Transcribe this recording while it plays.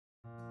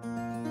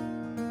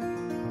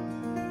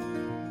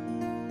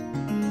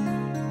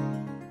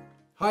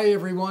Hi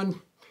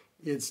everyone,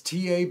 it's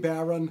T.A.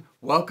 Barron.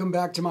 Welcome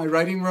back to my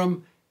writing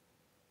room.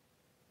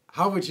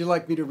 How would you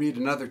like me to read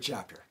another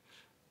chapter?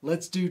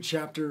 Let's do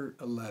chapter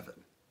 11.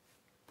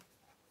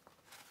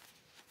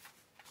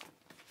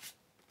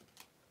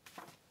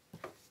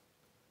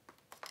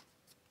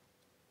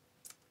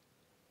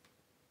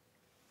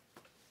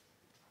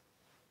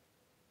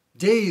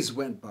 Days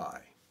went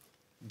by,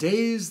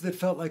 days that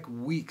felt like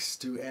weeks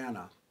to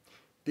Anna.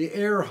 The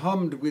air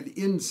hummed with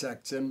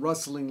insects and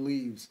rustling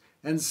leaves,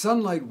 and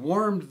sunlight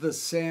warmed the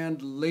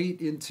sand late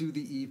into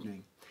the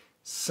evening.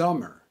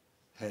 Summer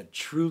had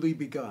truly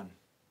begun.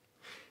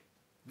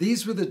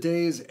 These were the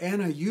days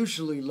Anna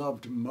usually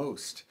loved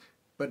most,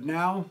 but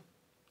now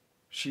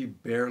she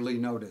barely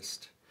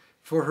noticed,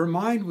 for her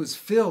mind was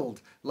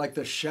filled, like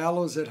the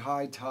shallows at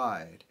high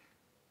tide,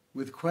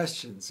 with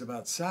questions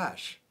about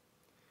Sash.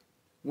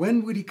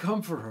 When would he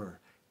come for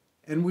her,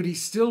 and would he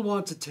still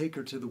want to take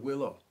her to the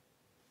willow?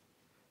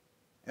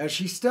 As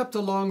she stepped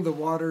along the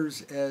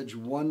water's edge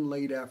one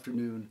late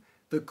afternoon,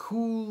 the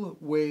cool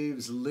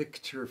waves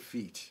licked her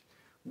feet.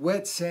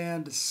 Wet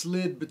sand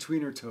slid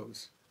between her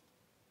toes.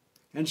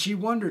 And she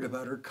wondered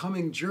about her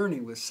coming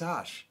journey with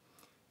Sash.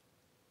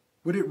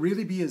 Would it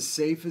really be as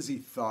safe as he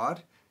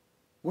thought?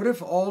 What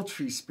if all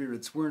tree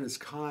spirits weren't as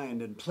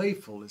kind and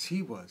playful as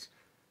he was?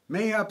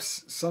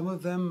 Mayhaps some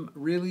of them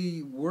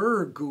really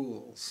were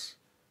ghouls.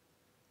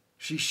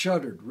 She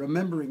shuddered,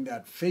 remembering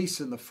that face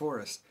in the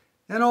forest,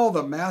 and all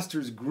the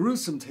master's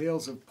gruesome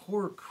tales of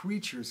poor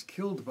creatures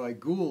killed by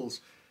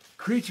ghouls,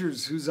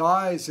 creatures whose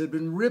eyes had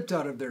been ripped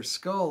out of their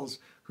skulls,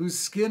 whose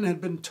skin had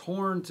been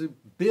torn to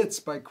bits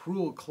by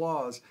cruel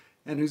claws,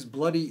 and whose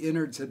bloody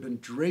innards had been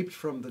draped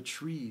from the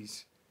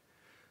trees.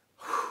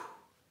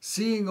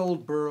 Seeing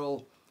old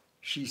Burl,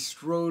 she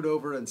strode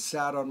over and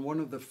sat on one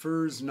of the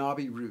fir's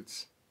knobby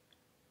roots.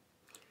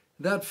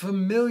 That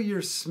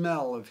familiar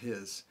smell of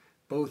his,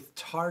 both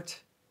tart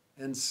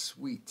and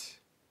sweet,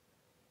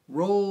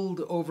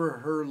 rolled over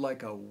her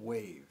like a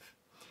wave,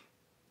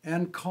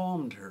 and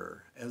calmed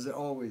her, as it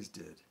always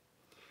did.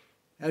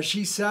 As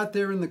she sat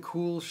there in the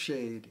cool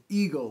shade,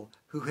 Eagle,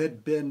 who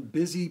had been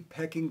busy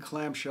pecking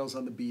clamshells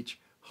on the beach,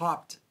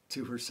 hopped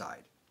to her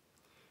side.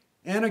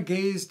 Anna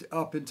gazed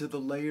up into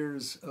the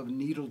layers of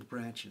needled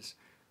branches.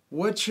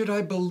 What should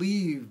I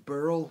believe,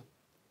 Burl?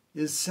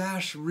 Is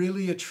Sash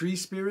really a tree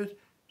spirit?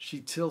 She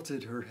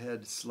tilted her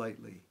head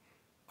slightly.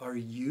 Are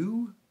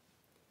you?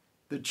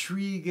 The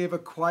tree gave a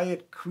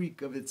quiet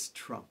creak of its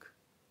trunk.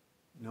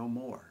 No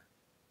more.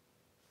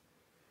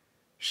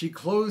 She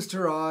closed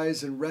her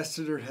eyes and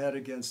rested her head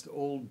against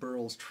old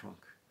Burl's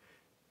trunk.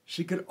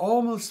 She could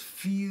almost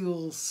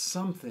feel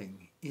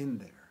something in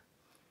there,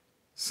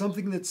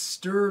 something that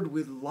stirred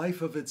with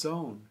life of its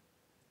own.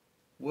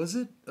 Was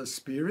it a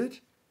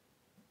spirit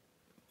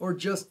or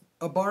just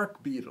a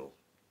bark beetle?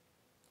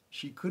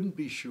 She couldn't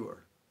be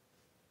sure.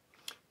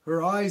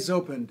 Her eyes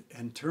opened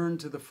and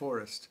turned to the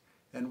forest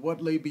and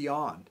what lay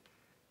beyond.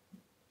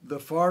 The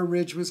far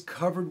ridge was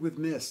covered with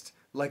mist,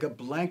 like a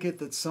blanket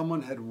that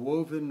someone had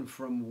woven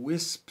from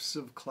wisps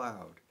of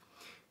cloud.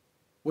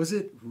 Was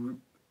it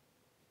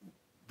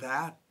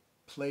that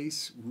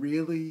place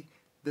really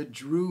that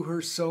drew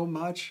her so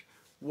much?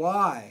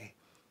 Why?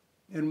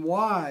 And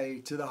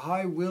why to the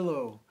high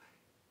willow?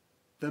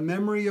 The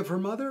memory of her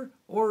mother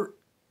or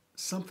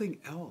something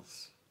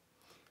else?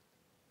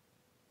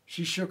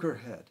 She shook her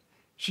head.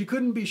 She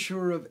couldn't be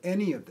sure of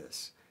any of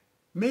this.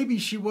 Maybe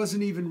she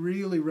wasn't even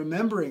really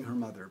remembering her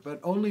mother, but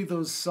only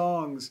those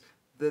songs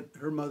that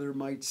her mother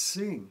might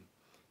sing.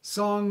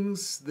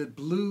 Songs that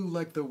blew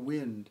like the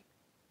wind.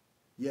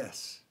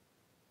 Yes,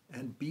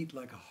 and beat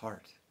like a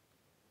heart.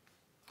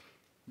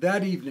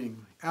 That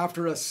evening,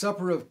 after a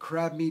supper of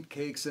crab meat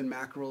cakes and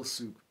mackerel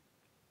soup,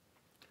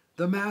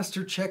 the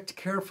master checked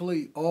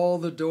carefully all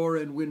the door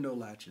and window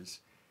latches.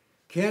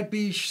 Can't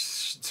be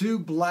too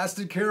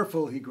blasted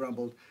careful, he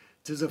grumbled.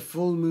 'Tis a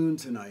full moon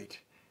tonight,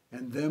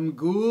 and them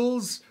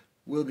ghouls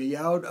will be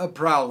out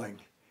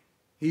a-prowling.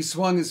 He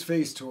swung his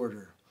face toward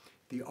her.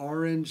 The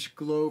orange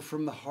glow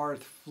from the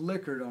hearth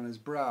flickered on his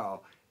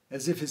brow,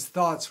 as if his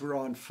thoughts were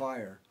on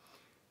fire.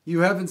 You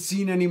haven't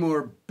seen any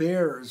more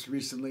bears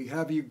recently,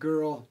 have you,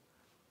 girl?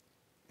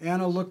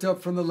 Anna looked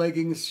up from the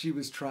leggings she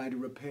was trying to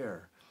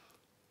repair.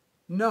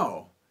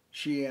 No,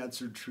 she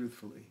answered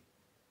truthfully.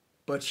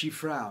 But she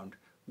frowned,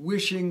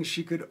 wishing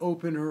she could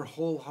open her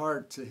whole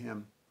heart to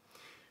him,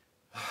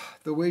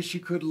 the way she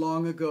could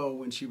long ago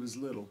when she was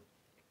little.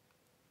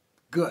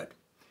 Good.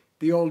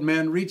 The old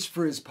man reached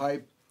for his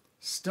pipe,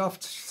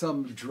 stuffed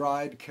some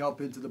dried kelp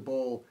into the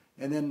bowl,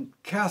 and then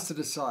cast it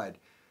aside.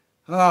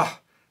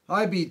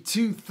 I be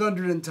too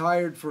thundered and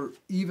tired for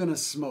even a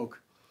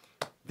smoke.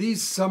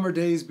 These summer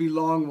days be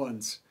long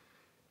ones,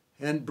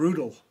 and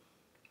brutal.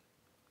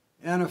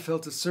 Anna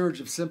felt a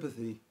surge of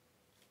sympathy.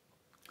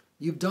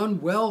 You've done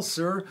well,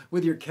 sir,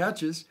 with your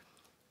catches.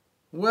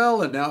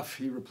 Well enough,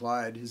 he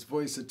replied, his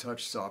voice a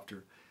touch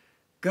softer.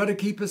 Gotta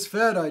keep us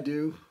fed, I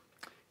do.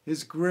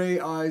 His gray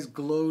eyes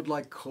glowed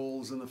like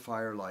coals in the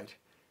firelight.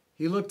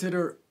 He looked at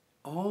her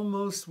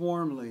almost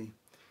warmly.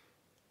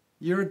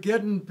 You're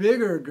getting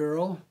bigger,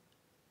 girl,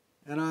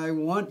 and I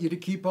want you to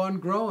keep on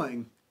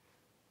growing."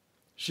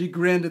 She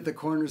grinned at the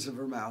corners of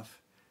her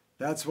mouth.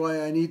 "That's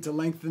why I need to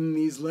lengthen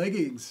these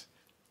leggings,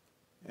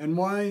 and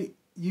why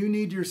you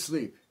need your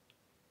sleep."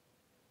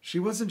 She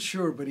wasn't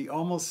sure, but he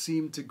almost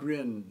seemed to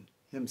grin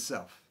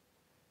himself.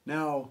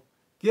 "Now,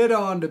 get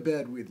on to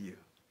bed with you."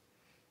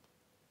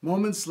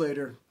 Moments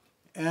later,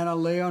 Anna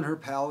lay on her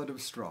pallet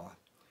of straw.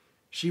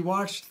 She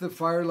watched the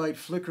firelight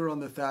flicker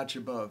on the thatch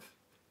above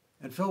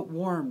and felt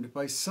warmed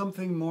by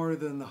something more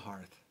than the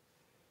hearth,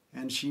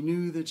 and she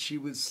knew that she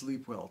would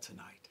sleep well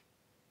tonight.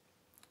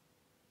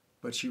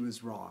 But she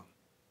was wrong.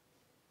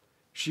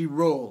 She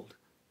rolled,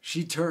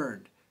 she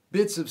turned,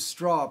 bits of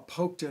straw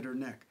poked at her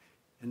neck,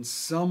 and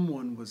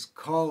someone was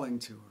calling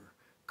to her,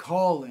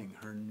 calling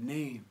her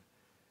name.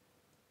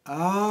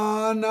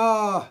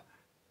 "Anna!"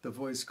 the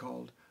voice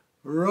called.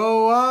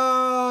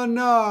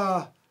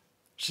 "Roanna!"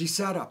 She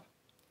sat up.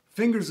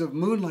 Fingers of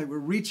moonlight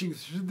were reaching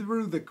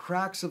through the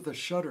cracks of the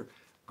shutter,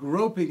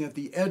 groping at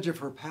the edge of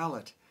her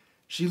pallet.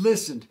 She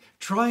listened,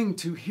 trying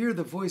to hear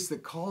the voice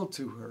that called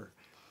to her.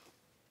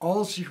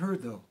 All she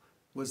heard, though,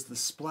 was the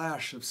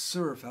splash of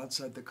surf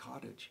outside the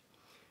cottage.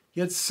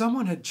 Yet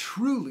someone had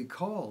truly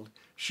called.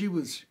 She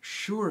was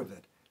sure of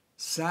it.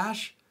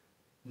 Sash?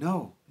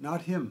 No,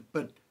 not him,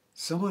 but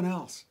someone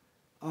else.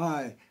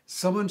 Aye,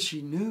 someone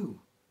she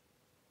knew.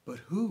 But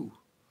who?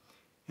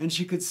 And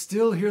she could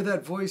still hear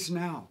that voice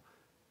now,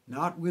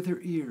 not with her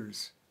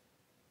ears,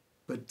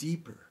 but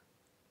deeper,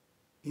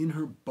 in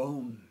her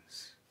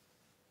bones.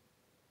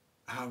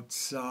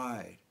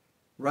 Outside,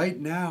 right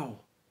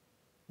now,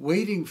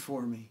 waiting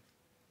for me.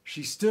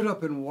 She stood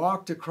up and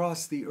walked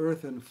across the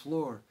earthen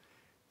floor.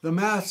 The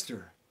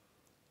master!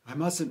 I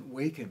mustn't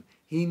wake him.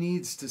 He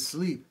needs to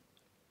sleep.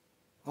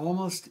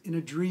 Almost in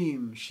a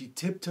dream, she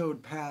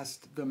tiptoed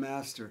past the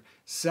master,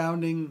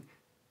 sounding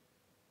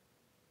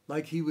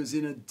like he was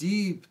in a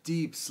deep,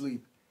 deep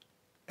sleep.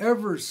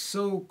 Ever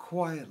so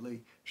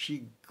quietly,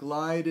 she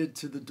glided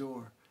to the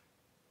door.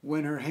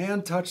 When her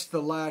hand touched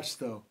the latch,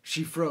 though,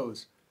 she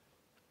froze.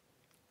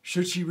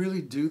 Should she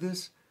really do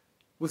this?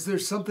 Was there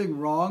something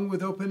wrong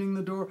with opening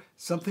the door?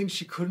 Something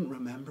she couldn't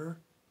remember?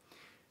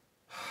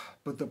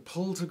 But the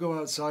pull to go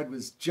outside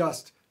was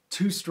just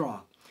too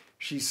strong.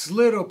 She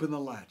slid open the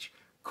latch.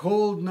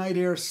 Cold night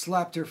air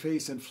slapped her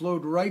face and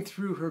flowed right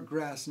through her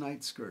grass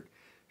nightskirt.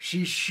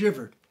 She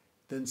shivered,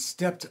 then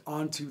stepped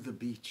onto the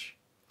beach.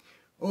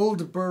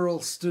 Old Burl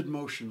stood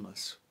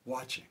motionless,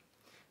 watching.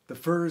 The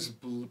fir's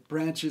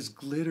branches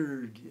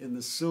glittered in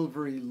the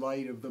silvery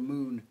light of the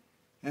moon,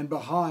 and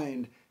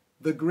behind,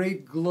 the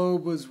great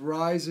globe was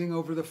rising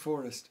over the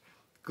forest,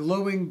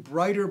 glowing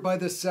brighter by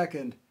the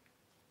second.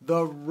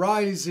 The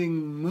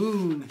rising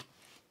moon!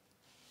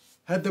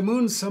 Had the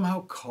moon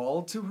somehow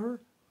called to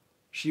her?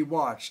 She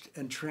watched,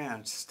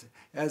 entranced,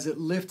 as it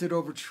lifted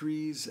over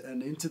trees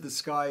and into the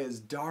sky as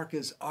dark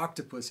as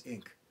octopus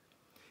ink.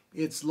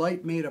 Its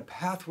light made a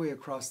pathway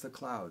across the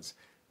clouds,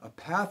 a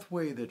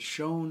pathway that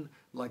shone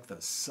like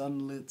the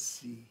sunlit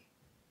sea.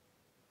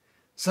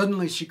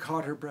 Suddenly she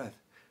caught her breath,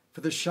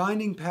 for the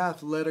shining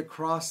path led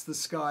across the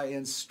sky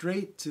and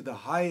straight to the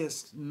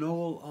highest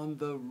knoll on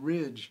the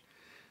ridge,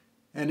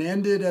 and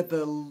ended at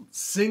the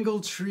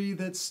single tree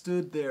that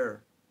stood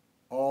there,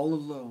 all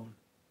alone.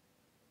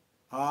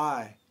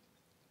 Aye,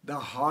 the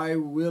high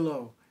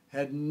willow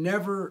had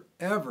never,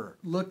 ever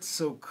looked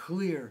so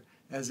clear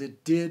as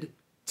it did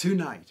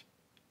tonight,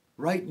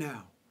 right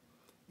now.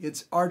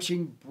 Its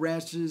arching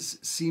branches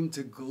seemed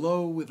to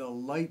glow with a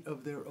light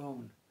of their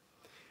own.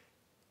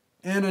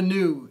 Anna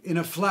knew in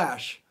a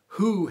flash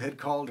who had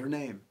called her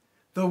name.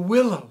 The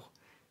willow!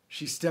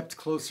 She stepped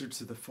closer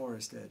to the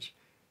forest edge.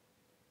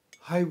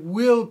 "I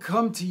will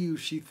come to you,"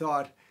 she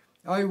thought.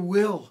 "I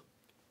will.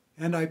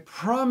 And I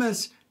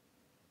promise—"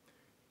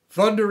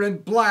 "Thunder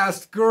and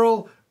blast,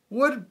 girl!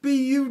 What be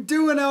you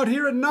doing out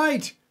here at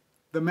night?"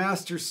 The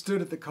master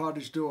stood at the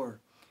cottage door.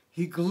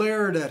 He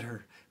glared at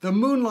her, the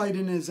moonlight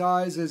in his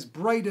eyes as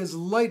bright as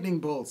lightning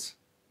bolts.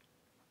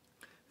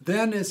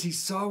 Then, as he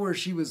saw where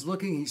she was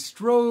looking, he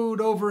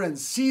strode over and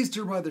seized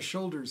her by the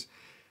shoulders.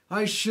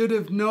 "I should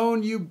have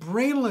known, you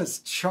brainless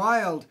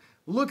child,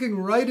 looking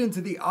right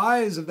into the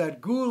eyes of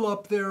that ghoul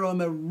up there on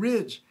the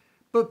ridge.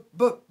 But,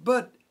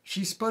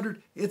 she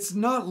sputtered, "it's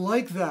not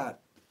like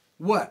that."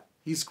 "What?"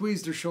 He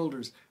squeezed her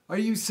shoulders. "Are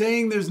you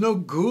saying there's no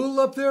ghoul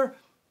up there?"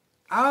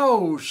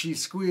 "Ow!" she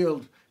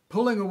squealed,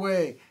 pulling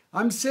away.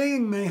 "I'm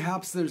saying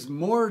mayhaps there's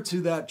more to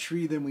that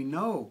tree than we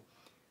know."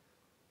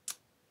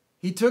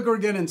 He took her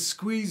again and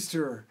squeezed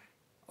her.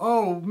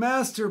 "Oh,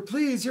 master,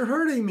 please, you're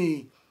hurting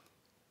me."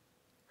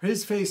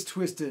 His face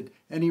twisted,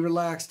 and he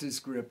relaxed his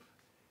grip.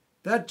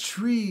 That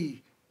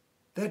tree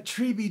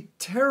be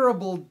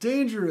terrible,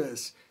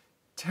 dangerous,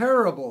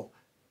 terrible.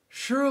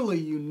 Surely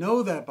you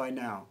know that by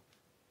now."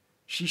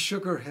 She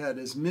shook her head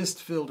as mist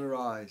filled her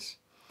eyes.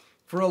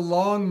 For a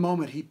long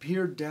moment he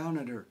peered down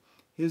at her.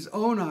 His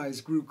own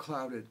eyes grew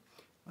clouded.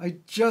 I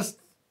just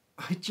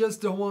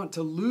don't want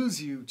to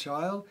lose you,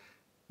 child.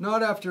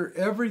 Not after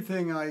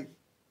everything I—"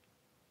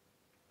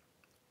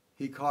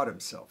 He caught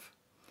himself.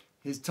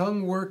 His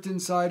tongue worked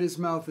inside his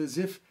mouth as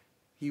if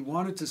he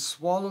wanted to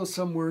swallow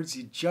some words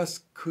he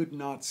just could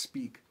not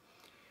speak.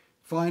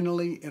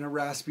 Finally, in a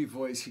raspy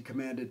voice, he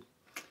commanded,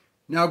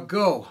 "Now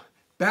go,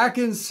 back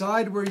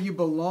inside where you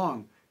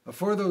belong,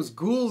 before those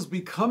ghouls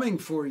be coming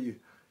for you."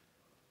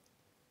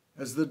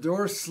 As the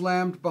door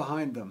slammed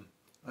behind them,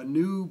 a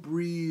new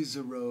breeze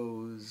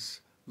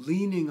arose,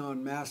 leaning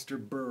on Master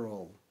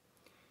Burl.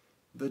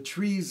 The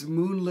tree's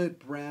moonlit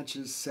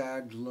branches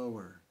sagged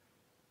lower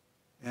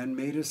and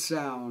made a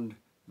sound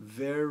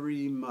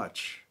very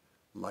much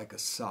like a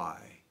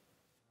sigh.